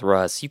thing with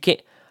Russ.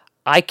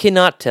 I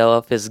cannot tell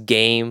if his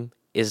game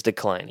is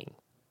declining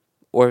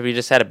or if he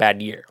just had a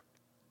bad year.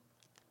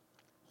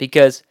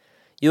 Because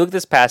you look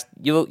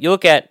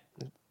at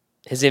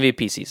his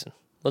MVP season.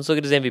 Let's look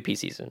at his MVP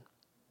season.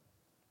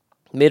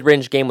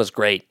 Mid-range game was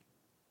great.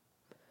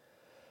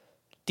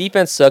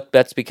 Defense sucked.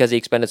 That's because he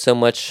expended so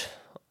much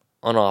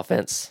on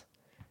offense.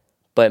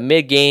 But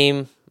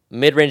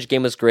mid-range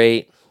game was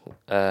great.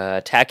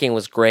 Attacking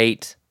was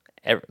great.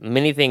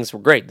 Many things were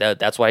great.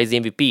 That's why he's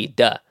the MVP.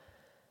 Duh.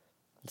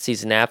 The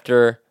season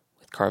after,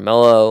 with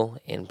Carmelo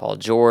and Paul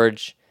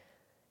George,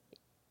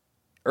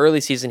 early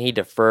season he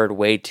deferred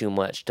way too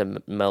much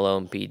to Melo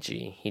and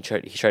PG. He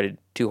tried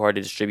too hard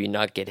to distribute,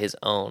 not get his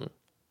own,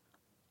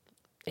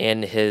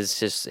 and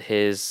his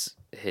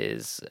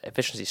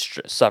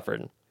efficiency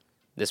suffered.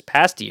 This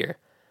past year,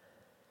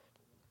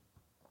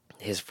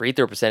 his free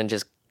throw percentage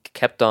just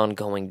kept on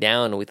going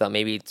down, and we thought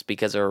maybe it's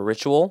because of a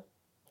ritual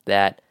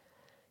that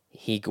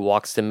he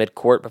walks to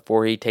midcourt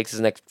before he takes his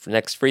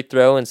next free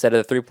throw instead of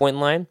the three-point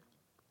line.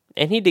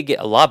 And he did get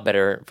a lot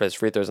better for his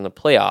free throws in the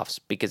playoffs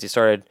because he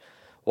started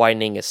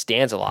widening his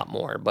stance a lot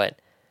more. But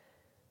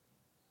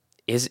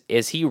is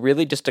he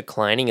really just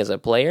declining as a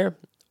player?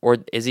 Or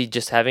is he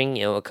just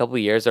having a couple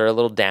of years that are a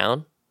little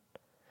down?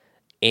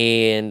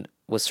 And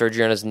with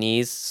surgery on his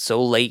knees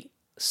so late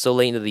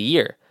into the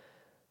year,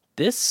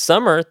 this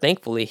summer,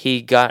 thankfully,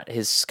 he got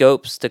his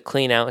scopes to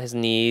clean out his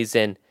knees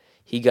and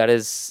he got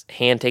his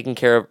hand taken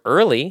care of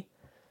early.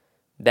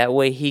 That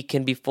way he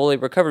can be fully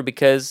recovered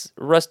because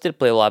Russ did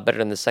play a lot better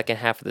in the second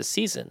half of the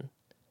season.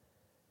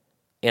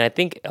 And I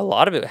think a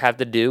lot of it had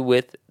to do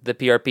with the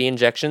PRP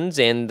injections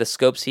and the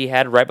scopes he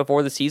had right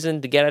before the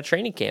season to get out of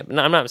training camp.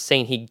 And I'm not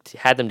saying he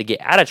had them to get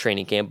out of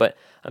training camp, but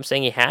I'm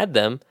saying he had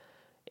them,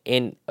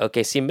 and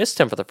OKC missed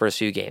him for the first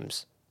few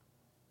games.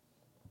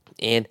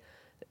 And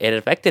it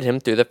affected him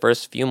through the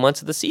first few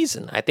months of the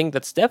season. I think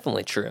that's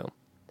definitely true.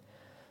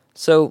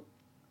 So,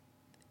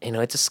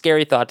 it's a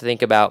scary thought to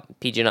think about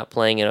PG not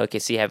playing and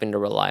OKC having to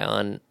rely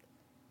on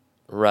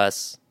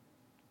Russ,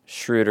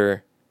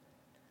 Schroeder,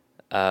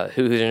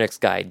 who's your next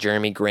guy?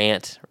 Jeremy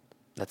Grant.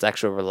 That's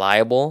actually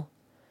reliable.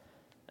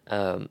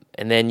 And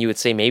then you would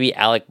say maybe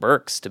Alec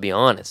Burks, to be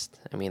honest.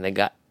 I mean, they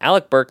got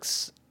Alec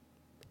Burks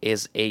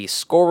is a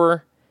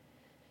scorer.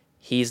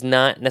 He's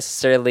not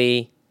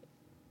necessarily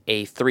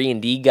a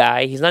 3-and-D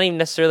guy. He's not even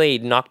necessarily a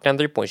knockdown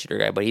three-point shooter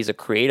guy, but he's a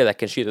creator that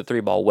can shoot the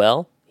three ball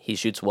well. He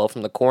shoots well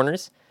from the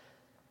corners.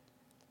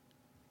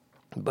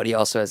 But he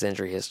also has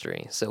injury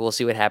history. So we'll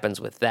see what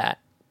happens with that.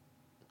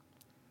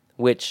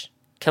 Which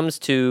comes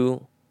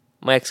to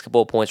my next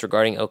couple of points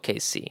regarding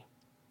OKC.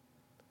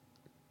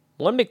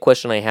 One big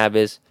question I have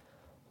is,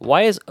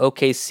 why is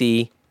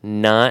OKC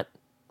not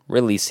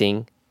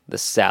releasing the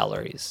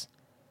salaries?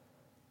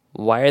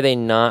 Why are they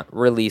not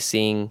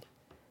releasing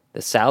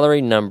the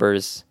salary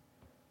numbers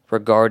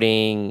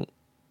regarding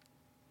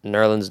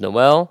Nerlens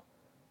Noel,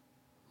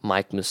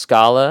 Mike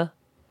Muscala,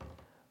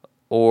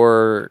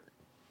 or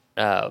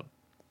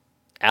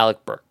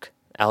Alec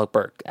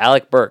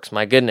Burks,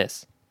 my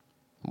goodness.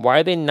 Why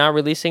are they not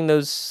releasing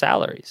those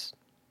salaries?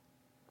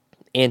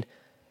 And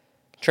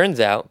turns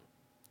out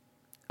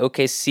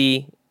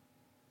OKC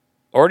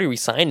already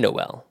re-signed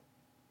Noel.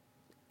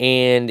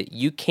 And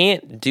you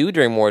can't do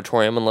during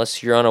moratorium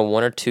unless you're on a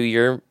 1 or 2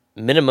 year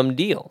minimum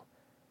deal.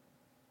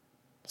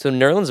 So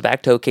Nerlens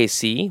back to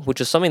OKC, which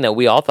is something that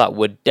we all thought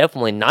would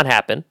definitely not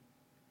happen,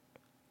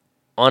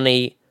 on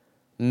a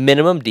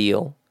minimum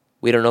deal.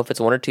 We don't know if it's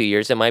 1 or 2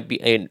 years. It might be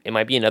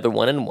another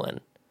 1-and-1.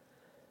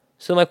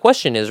 So my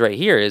question is right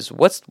here is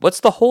what's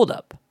the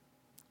holdup?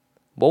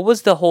 What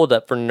was the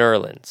holdup for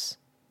Nerlens?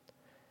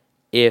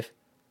 If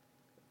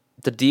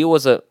the deal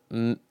was a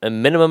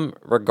minimum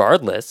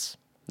regardless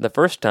the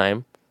first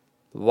time,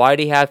 why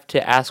do you have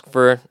to ask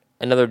for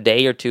another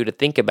day or two to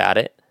think about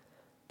it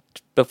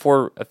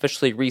before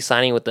officially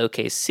re-signing with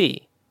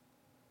OKC?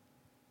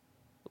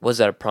 Was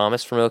that a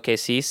promise from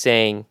OKC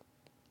saying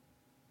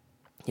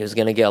he was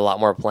going to get a lot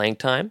more playing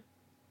time?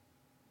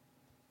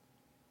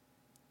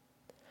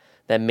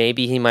 That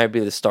maybe he might be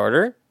the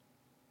starter?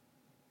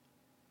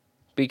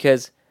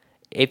 Because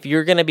if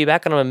you're going to be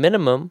back on a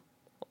minimum,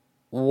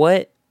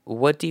 what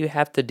do you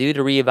have to do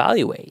to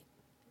reevaluate?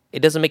 It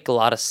doesn't make a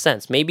lot of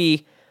sense.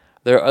 Maybe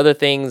there are other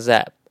things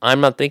that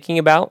I'm not thinking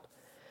about.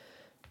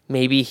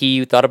 Maybe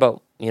he thought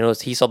about,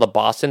 he saw the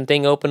Boston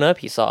thing open up.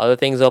 He saw other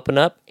things open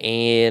up,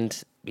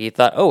 and he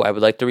thought, I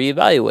would like to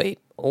reevaluate.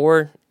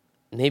 Or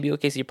maybe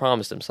OKC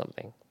promised him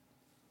something.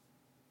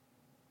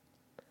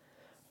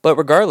 But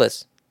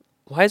regardless,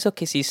 why is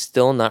OKC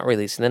still not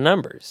releasing the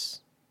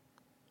numbers?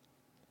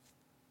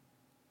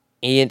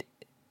 And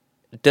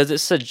does it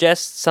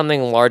suggest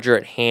something larger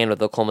at hand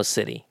with Oklahoma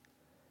City?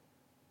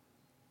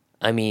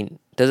 I mean,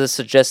 does it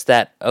suggest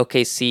that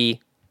OKC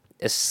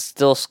is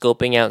still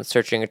scoping out and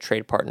searching a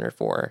trade partner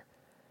for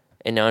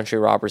an Andre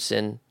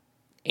Robertson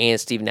and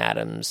Steven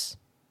Adams?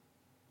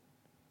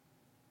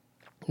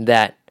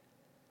 That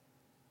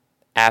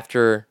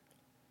after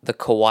the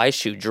Kawhi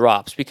shoe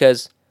drops,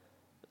 because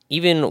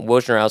even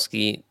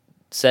Wojnarowski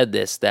said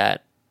this,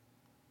 that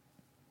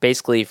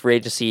basically free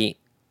agency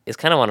is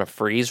kind of on a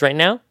freeze right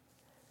now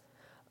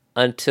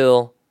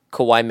until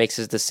Kawhi makes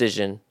his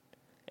decision.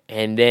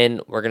 And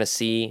then we're going to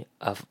see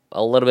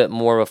a little bit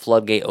more of a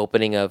floodgate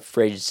opening of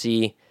free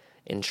agency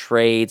and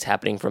trades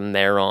happening from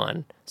there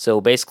on.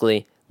 So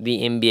basically,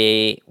 the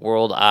NBA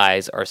world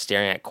eyes are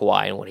staring at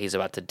Kawhi and what he's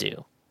about to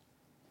do.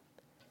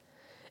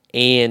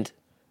 And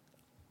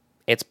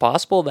it's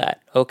possible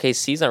that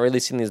OKC's not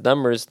releasing these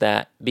numbers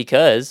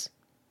because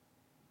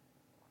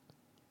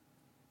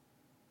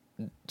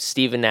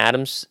Steven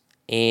Adams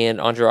and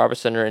Andre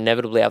Robertson are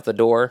inevitably out the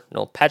door.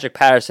 No, Patrick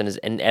Patterson is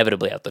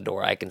inevitably out the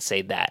door. I can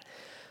say that.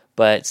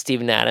 But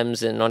Steven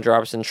Adams and Andre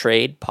Robertson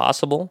trade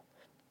possible,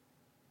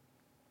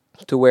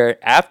 to where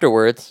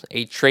afterwards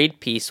a trade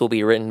piece will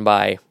be written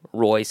by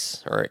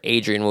Royce or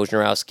Adrian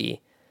Wojnarowski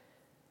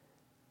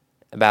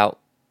about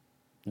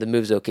the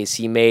moves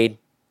OKC made,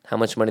 how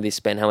much money they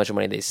spent, how much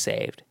money they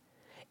saved.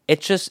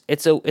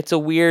 It's a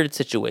weird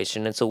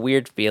situation. It's a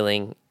weird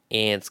feeling,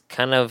 and it's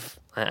kind of,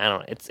 I don't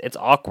know, it's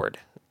awkward.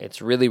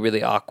 It's really,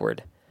 really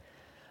awkward.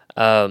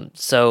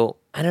 So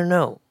I don't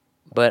know,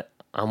 but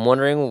I'm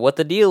wondering what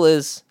the deal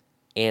is,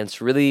 and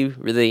it's really,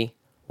 really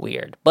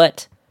weird.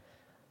 But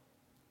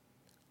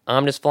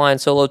I'm just flying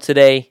solo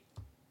today.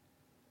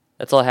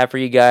 That's all I have for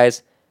you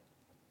guys.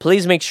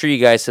 Please make sure you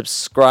guys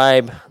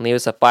subscribe, leave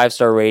us a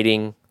 5-star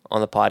rating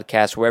on the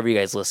podcast, wherever you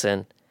guys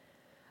listen.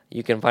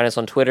 You can find us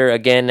on Twitter,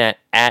 again,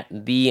 at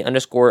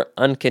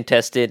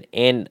the_uncontested,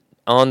 and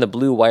on the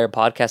Blue Wire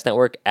Podcast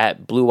Network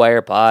at Blue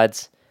Wire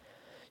Pods.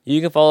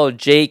 You can follow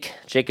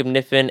Jacob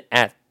Niffen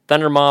at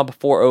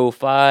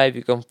ThunderMob405.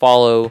 You can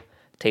follow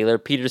Taylor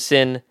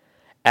Peterson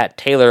at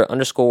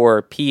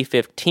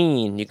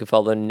Taylor_P15. You can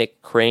follow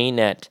Nick Crane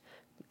at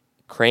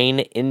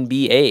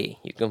CraneNBA.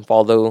 You can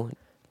follow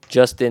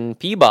Justin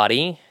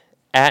Peabody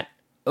at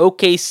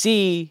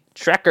OKC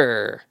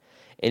Trekker.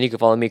 And you can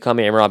follow me, call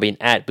me, I'm Robin,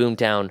 at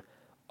Boomtown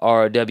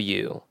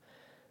RW.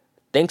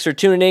 Thanks for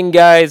tuning in,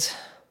 guys.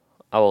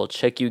 I will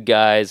check you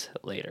guys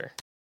later.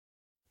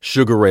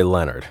 Sugar Ray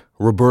Leonard,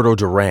 Roberto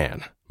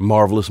Duran,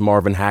 Marvelous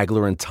Marvin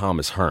Hagler, and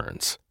Thomas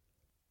Hearns.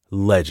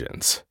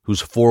 Legends,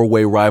 whose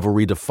four-way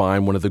rivalry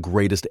defined one of the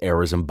greatest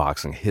eras in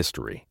boxing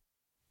history.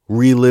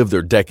 Relive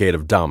their decade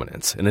of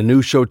dominance in a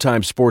new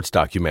Showtime sports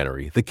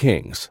documentary, The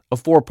Kings, a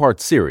 4-part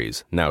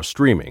series now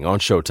streaming on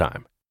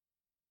Showtime.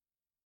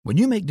 When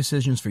you make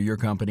decisions for your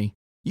company,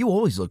 you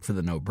always look for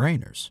the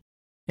no-brainers.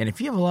 And if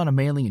you have a lot of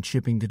mailing and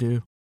shipping to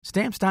do,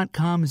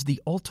 Stamps.com is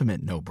the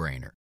ultimate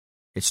no-brainer.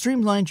 It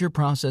streamlines your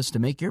process to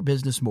make your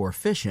business more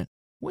efficient,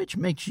 which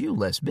makes you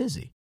less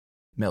busy.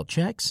 Mail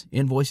checks,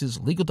 invoices,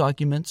 legal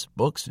documents,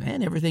 books,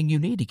 and everything you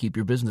need to keep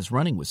your business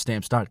running with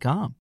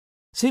Stamps.com.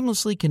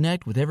 Seamlessly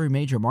connect with every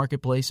major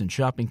marketplace and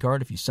shopping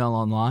cart if you sell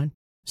online.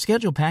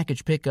 Schedule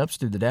package pickups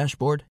through the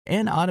dashboard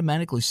and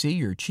automatically see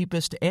your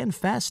cheapest and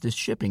fastest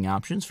shipping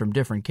options from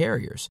different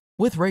carriers,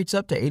 with rates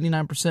up to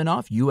 89%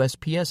 off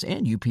USPS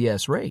and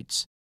UPS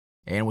rates.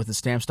 And with the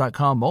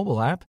Stamps.com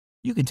mobile app,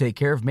 you can take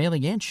care of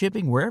mailing and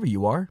shipping wherever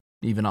you are,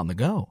 even on the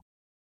go.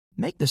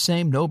 Make the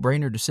same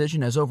no-brainer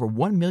decision as over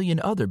 1 million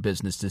other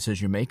business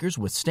decision makers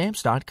with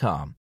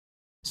Stamps.com.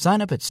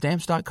 Sign up at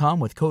Stamps.com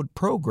with code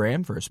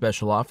PROGRAM for a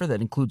special offer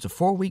that includes a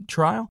 4-week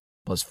trial,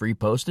 plus free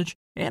postage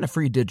and a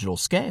free digital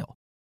scale.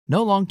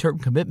 No long-term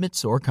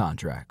commitments or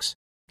contracts.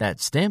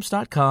 That's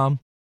Stamps.com,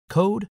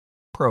 code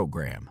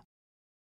PROGRAM.